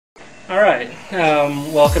All right.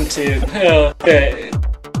 Welcome to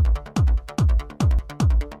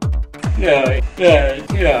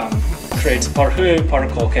creates a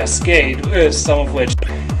particle cascade, some of which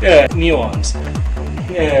muons,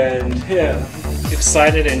 and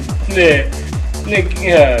excited and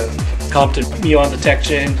Compton muon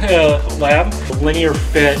detection lab. Linear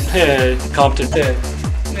fit Compton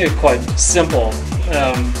quite simple.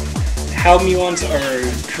 How muons are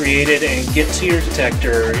created and get to your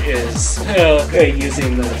detector is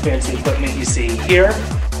using the fancy equipment you see here.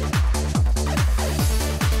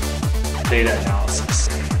 Data analysis.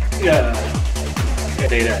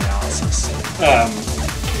 Data analysis.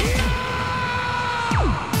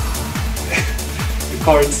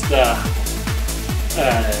 Records the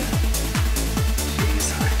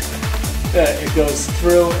it goes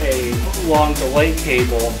through a long delay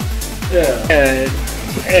cable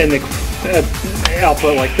and the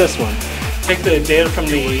output like this one. Take the data from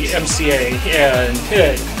the MCA and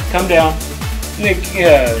come down,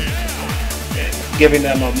 giving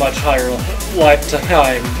them a much higher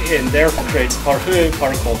lifetime, and therefore creates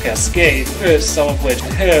particle cascade, some of which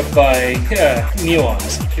by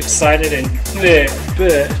muons, excited and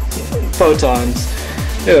photons,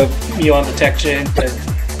 muon detection,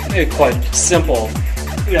 quite simple.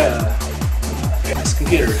 This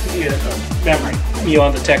computer memory.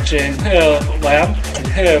 Muon detection lab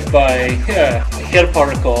by hit a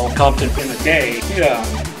particle Compton in a day.